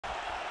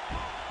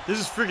This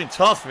is freaking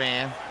tough,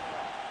 man.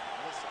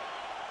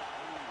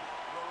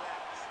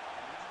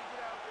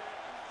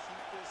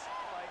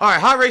 All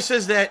right, Hot Ray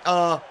says that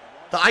the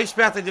ice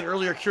bath I did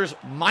earlier cures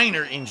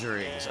minor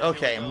injuries.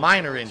 Okay,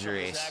 minor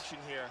injuries.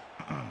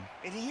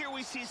 And here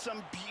we see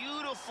some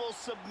beautiful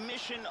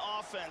submission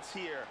offense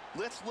here.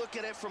 Let's look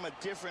at it from a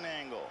different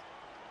angle.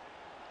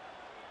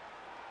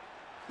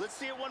 Let's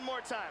see it one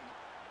more time.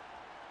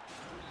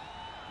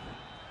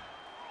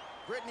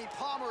 Brittany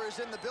Palmer is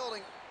in the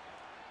building.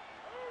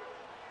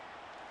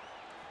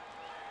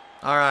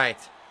 All right.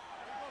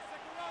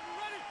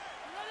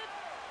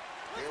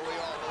 Here we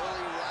are,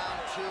 early round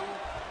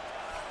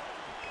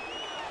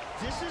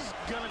 2. This is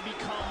going to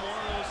become one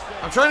of those things.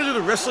 I'm trying to do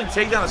the wrestling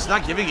takedown. It's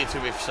not giving it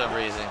to me for some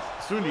reason.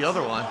 It's doing the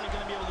other one.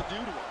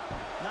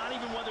 Not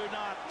even whether or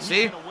not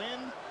see?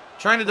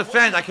 Trying to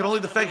defend. I can only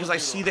defend because I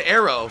see the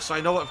arrow. So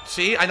I know what,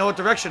 see? I know what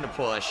direction to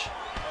push. Oh,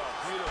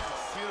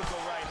 beautiful, beautiful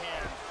right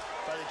hand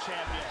by the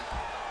champion.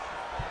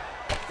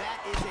 That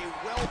is a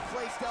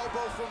well-placed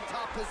elbow from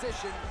top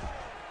position.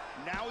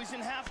 Now he's in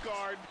half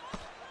guard.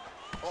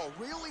 Oh,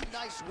 really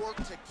nice work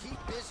to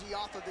keep busy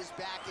off of his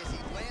back as he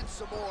lands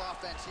some more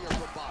offense here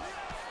from Bob.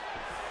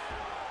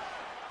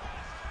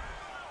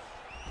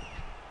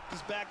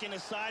 He's back in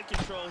his side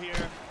control here.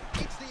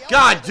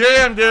 God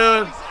damn,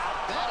 dude.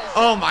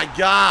 Oh, my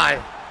God.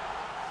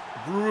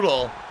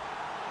 Brutal.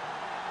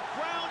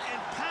 Ground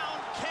and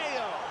pound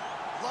KO.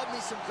 Love me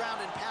some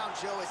ground and pound,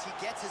 Joe, as he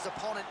gets his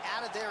opponent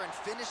out of there and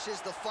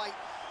finishes the fight.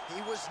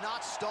 He was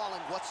not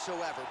stalling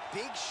whatsoever.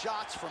 Big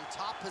shots from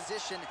top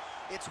position.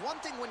 It's one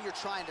thing when you're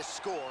trying to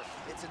score.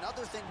 It's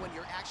another thing when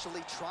you're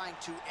actually trying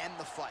to end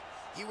the fight.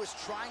 He was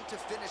trying to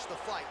finish the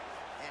fight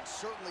and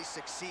certainly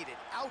succeeded.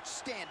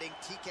 Outstanding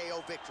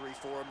TKO victory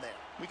for him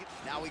there.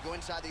 Now we go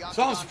inside the octagon.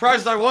 So I'm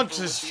surprised I won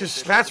because his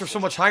stats were so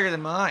much higher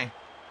than mine.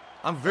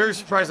 I'm very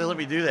surprised they let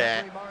me do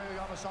that.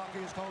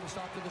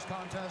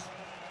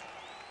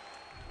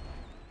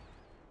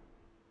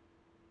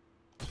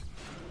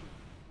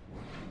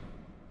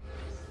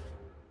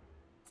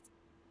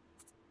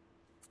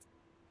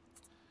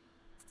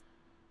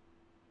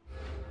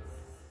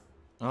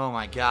 Oh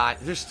my God.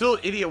 There's still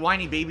idiot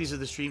whiny babies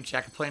in the stream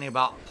chat complaining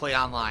about play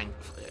online.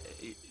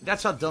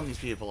 That's how dumb these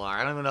people are.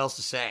 I don't even know what else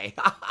to say.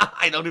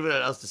 I don't even know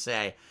what else to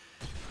say.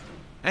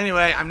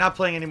 Anyway, I'm not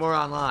playing anymore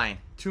online.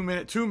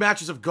 2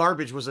 matches of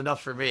garbage was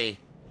enough for me.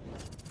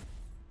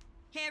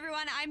 Hey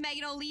everyone, I'm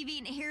Megan O'Leary,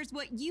 and here's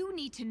what you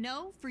need to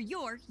know for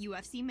your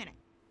UFC Minute.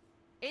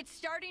 It's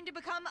starting to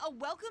become a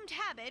welcomed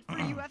habit for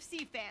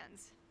UFC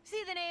fans.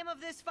 See the name of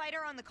this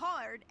fighter on the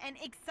card, and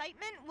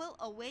excitement will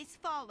always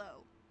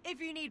follow. If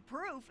you need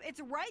proof, it's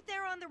right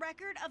there on the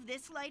record of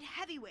this light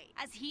heavyweight,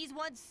 as he's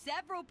won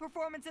several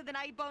Performance of the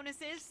Night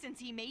bonuses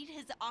since he made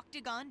his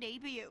Octagon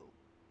debut.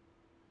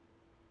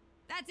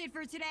 That's it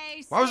for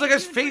today. Why was that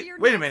guy's face?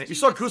 Wait a minute. You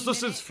saw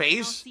Gustafsson's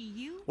face?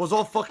 Was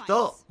all fucked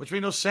up, which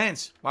made no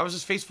sense. Why was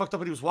his face fucked up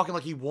when he was walking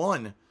like he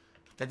won?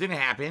 That didn't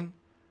happen.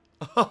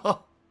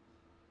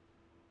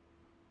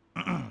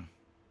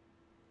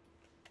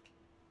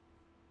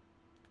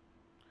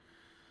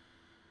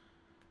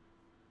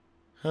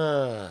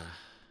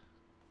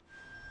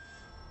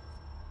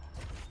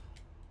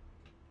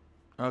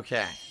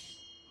 Okay.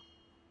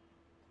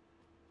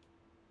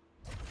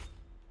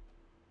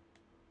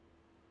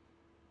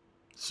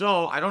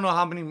 So, I don't know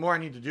how many more I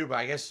need to do, but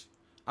I guess...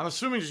 I'm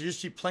assuming you just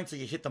keep playing till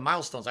you hit the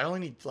milestones. I only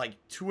need, like,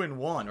 2 and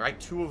 1, right?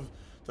 2 of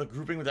the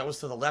grouping that was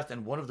to the left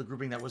and 1 of the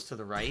grouping that was to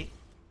the right.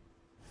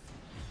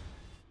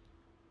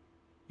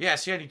 Yeah,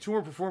 see, I need 2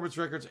 more performance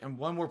records and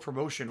 1 more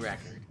promotion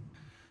record.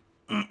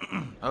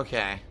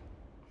 Okay.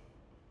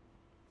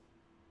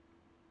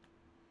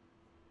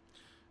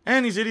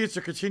 And these idiots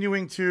are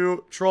continuing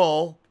to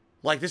troll.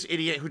 Like this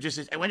idiot who just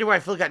says, I wonder why I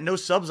feel like I got no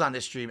subs on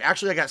this stream.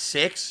 Actually, I got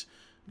 6,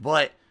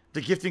 but the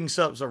gifting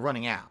subs are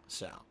running out.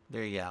 So,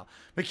 there you go.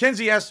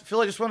 Mackenzie asks,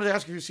 Phil, I just wanted to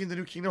ask if you've seen the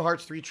new Kingdom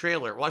Hearts 3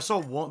 trailer. Well, I saw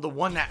the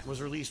one that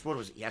was released, what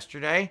was it,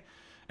 yesterday?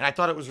 And I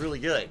thought it was really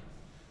good.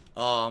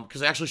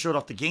 Because it actually showed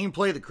off the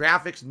gameplay, the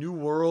graphics, new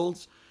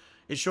worlds.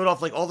 It showed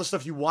off, like, all the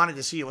stuff you wanted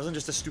to see. It wasn't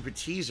just a stupid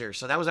teaser.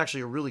 So that was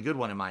actually a really good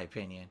one, in my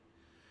opinion.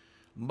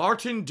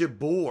 Martin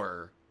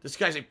DeBoer. This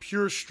guy's a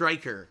pure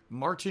striker.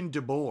 Martin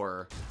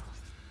DeBoer.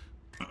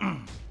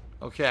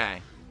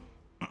 Okay.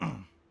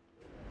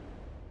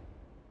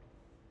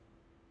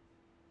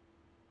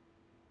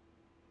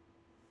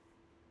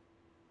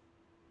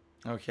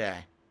 Okay.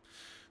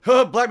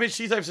 Black Bitch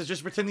C-Type says,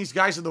 just pretend these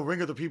guys in the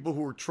ring are the people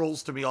who were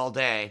trolls to me all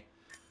day.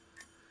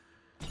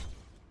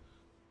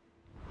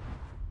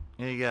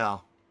 There you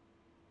go.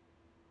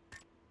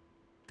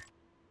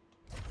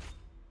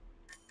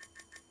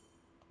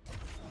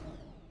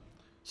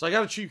 So I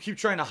gotta keep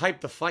trying to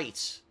hype the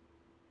fights.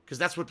 Because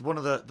that's what one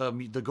of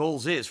the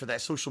goals is for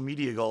that social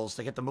media goals,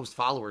 to get the most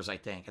followers, I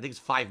think. I think it's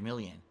 5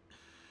 million.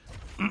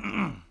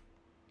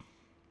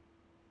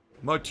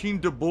 Martin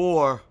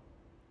DeBoer.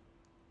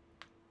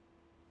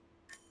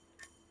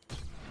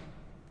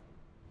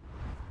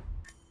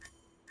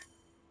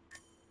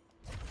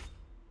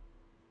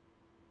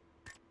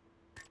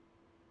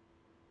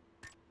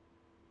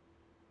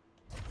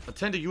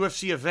 Attend a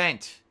UFC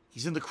event.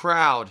 He's in the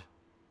crowd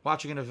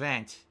watching an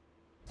event.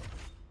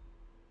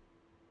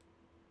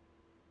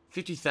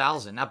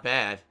 50,000, not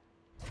bad.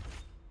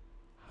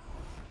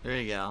 There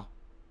you go.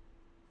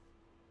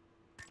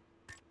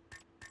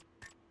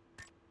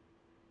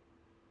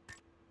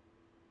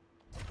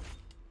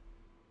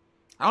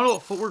 I don't know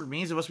what footwork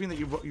means. It must mean that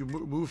you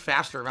move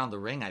faster around the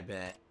ring, I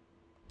bet.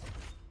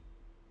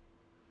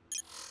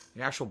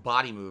 Your actual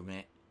body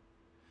movement.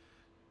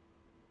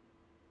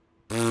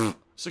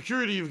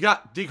 Security, you've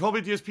got call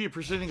me DSP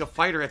impersonating a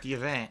fighter at the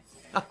event.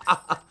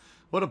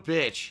 What a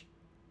bitch.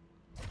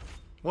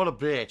 What a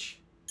bitch.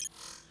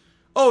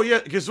 Oh, yeah,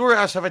 Gazora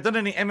asks, have I done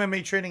any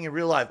MMA training in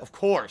real life? Of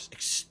course.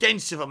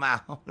 Extensive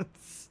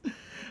amounts.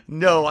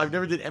 No, I've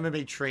never did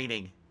MMA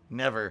training.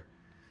 Never.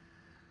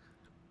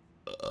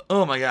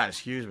 Oh, my God.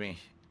 Excuse me.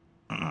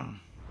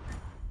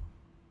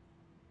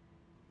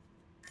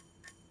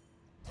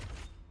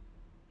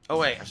 Oh,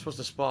 wait. I'm supposed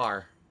to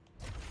spar.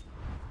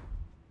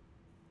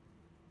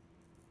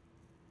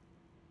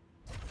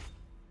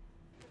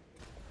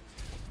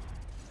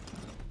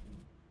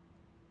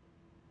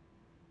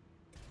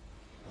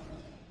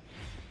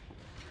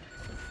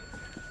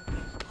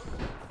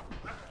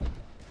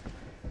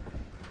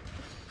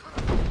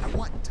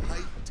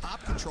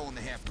 Control in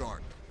the half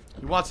guard.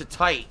 He wants it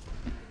tight.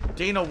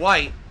 Dana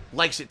White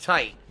likes it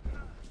tight.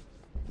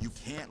 You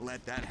can't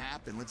let that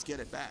happen. Let's get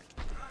it back.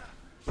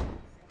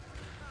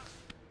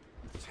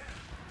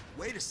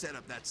 Way to set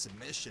up that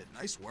submission.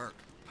 Nice work.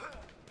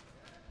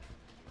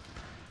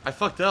 I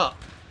fucked up.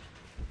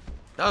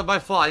 That was my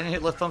fault. I didn't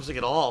hit left thumbstick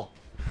at all.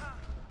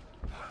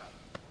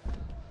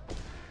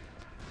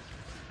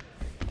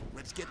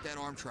 Let's get that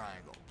arm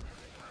triangle.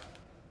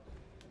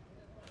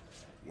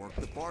 Work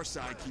the far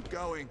side. Keep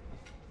going.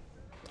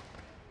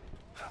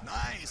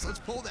 Nice, let's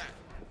pull that.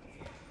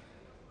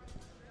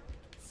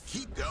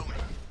 Keep going.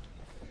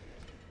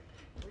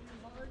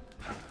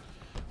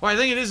 Well, I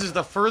think it is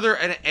the further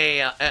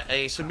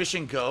a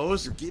submission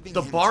goes,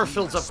 the bar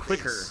fills up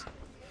quicker.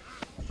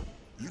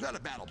 You gotta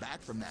battle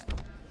back from that.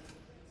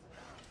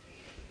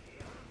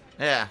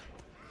 Yeah.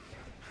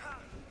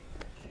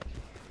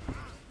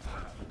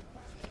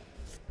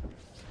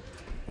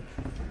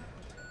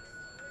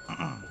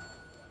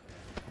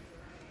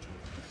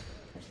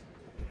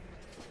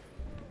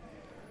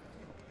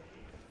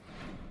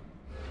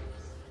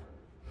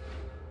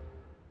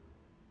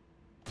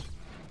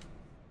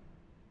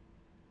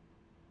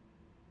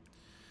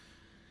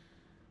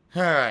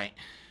 All right.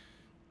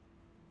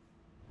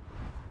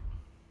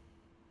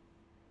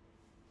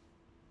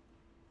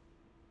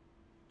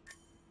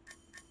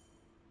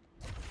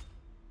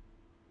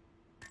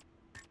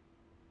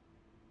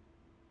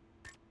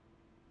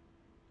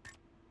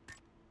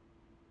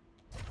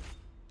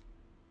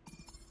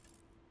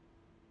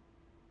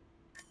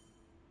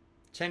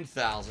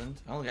 $10,000.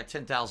 I only got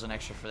 10,000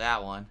 extra for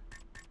that one.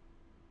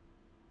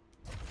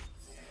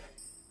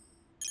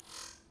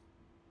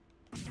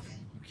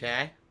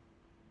 Okay.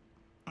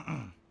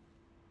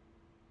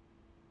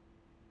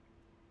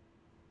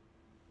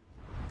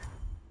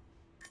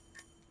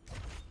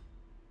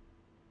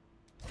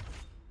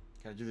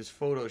 Gotta do this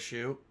photo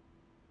shoot.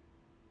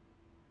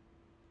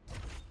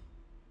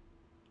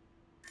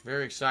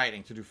 Very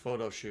exciting to do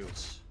photo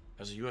shoots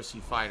as a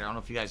UFC fighter. I don't know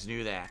if you guys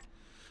knew that.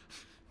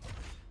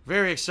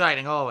 Very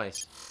exciting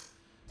always.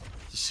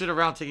 To sit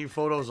around taking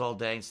photos all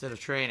day instead of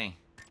training.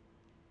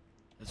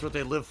 That's what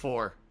they live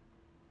for.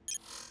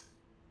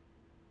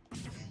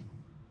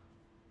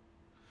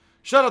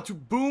 Shout out to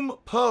Boom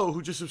Po,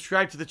 who just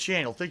subscribed to the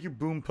channel. Thank you,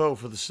 Boom Po,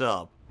 for the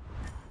sub.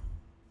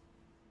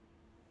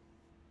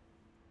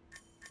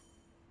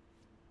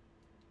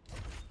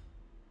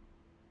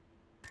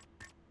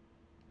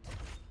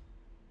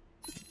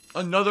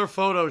 Another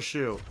photo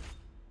shoot.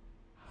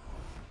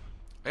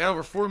 I got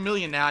over 4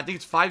 million now. I think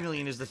it's 5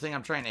 million is the thing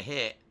I'm trying to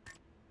hit.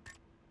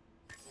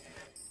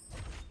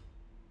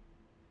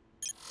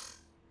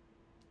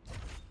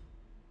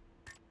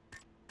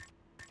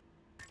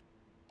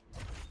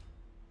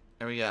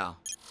 There we go.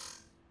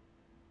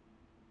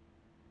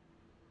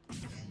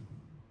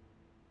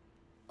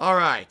 All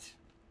right.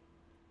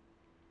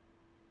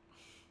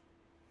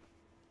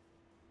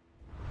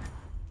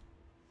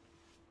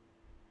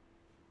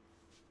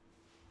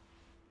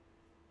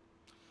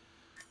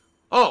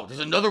 Oh, there's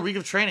another week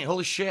of training.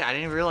 Holy shit, I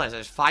didn't even realize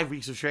there's 5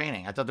 weeks of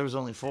training. I thought there was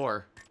only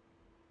 4.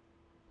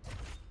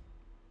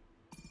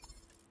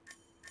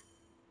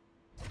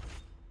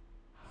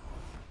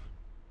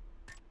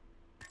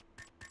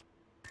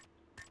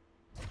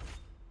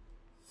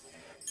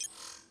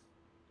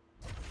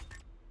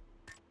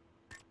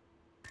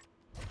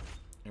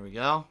 Here we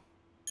go.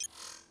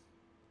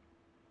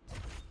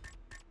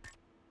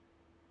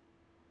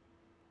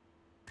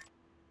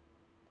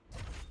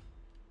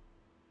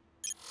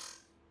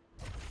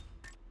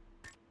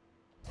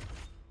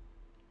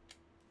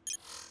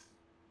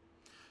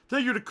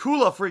 Thank you to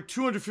Kula for a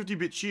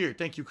 250-bit cheer.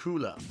 Thank you,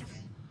 Kula.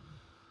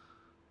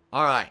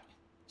 All right.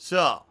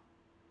 So,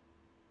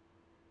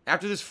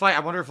 after this fight, I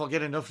wonder if I'll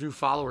get enough new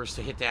followers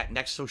to hit that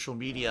next social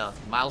media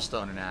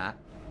milestone or not.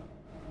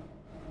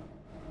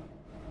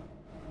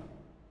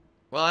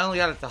 Well, I only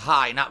got it to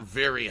high, not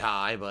very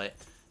high, but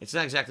it's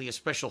not exactly a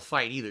special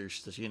fight either,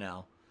 so, you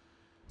know.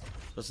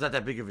 So it's not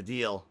that big of a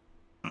deal.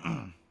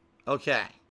 Okay.